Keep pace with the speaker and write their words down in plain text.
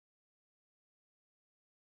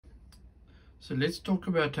So let's talk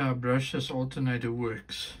about how a brushless alternator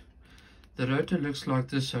works. The rotor looks like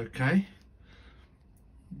this, okay?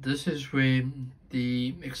 This is where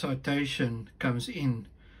the excitation comes in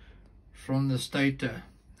from the stator.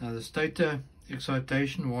 Now the stator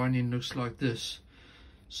excitation winding looks like this.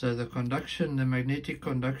 So the conduction, the magnetic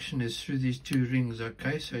conduction is through these two rings,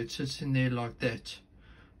 okay? So it sits in there like that,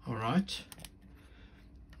 alright?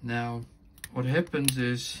 Now what happens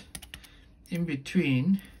is in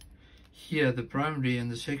between here, the primary and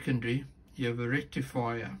the secondary, you have a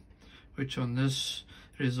rectifier, which on this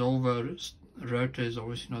resolver rotor is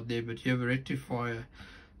obviously not there, but you have a rectifier.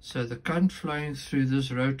 So the current flowing through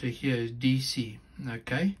this rotor here is DC,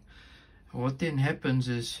 okay? What then happens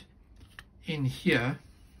is in here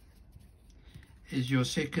is your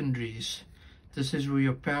secondaries. This is where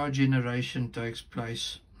your power generation takes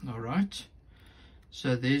place, alright?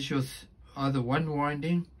 So there's your either one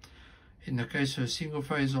winding in the case of a single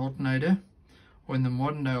phase alternator, or in the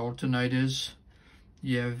modern day alternators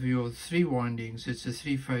you have your three windings. It's a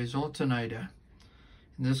three-phase alternator.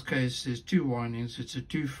 In this case there's two windings, it's a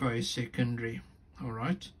two-phase secondary,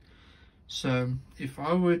 alright? So if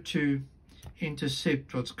I were to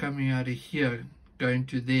intercept what's coming out of here going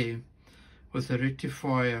to there with a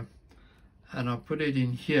rectifier, and I put it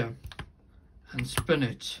in here and spin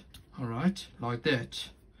it, alright, like that,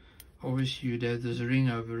 obviously you'd have this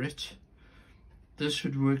ring over it. This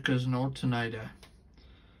would work as an alternator.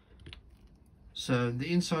 So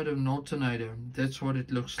the inside of an alternator, that's what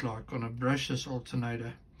it looks like on a brushless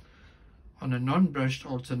alternator. On a non-brushed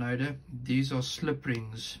alternator, these are slip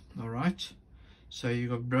rings, alright? So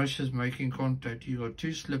you've got brushes making contact. You've got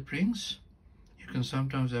two slip rings. You can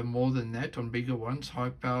sometimes have more than that on bigger ones,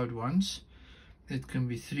 high-powered ones. It can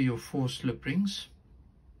be 3 or 4 slip rings.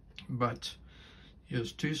 But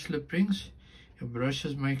here's two slip rings. Your brush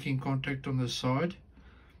is making contact on the side,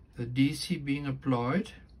 the DC being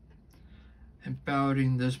applied, and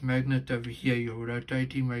powering this magnet over here, your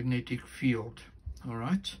rotating magnetic field.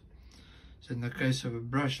 Alright, so in the case of a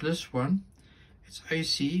brushless one, it's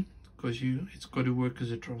AC because it's got to work as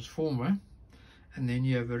a transformer, and then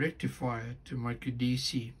you have a rectifier to make a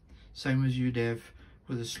DC, same as you'd have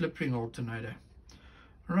with a slip ring alternator.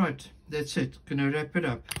 Alright, that's it. Gonna wrap it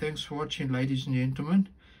up. Thanks for watching, ladies and gentlemen.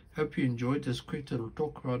 Hope you enjoyed this quick little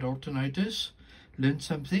talk about alternators. Learned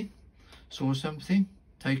something, saw something.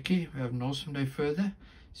 Take care. Have an awesome day further.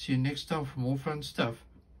 See you next time for more fun stuff.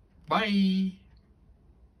 Bye.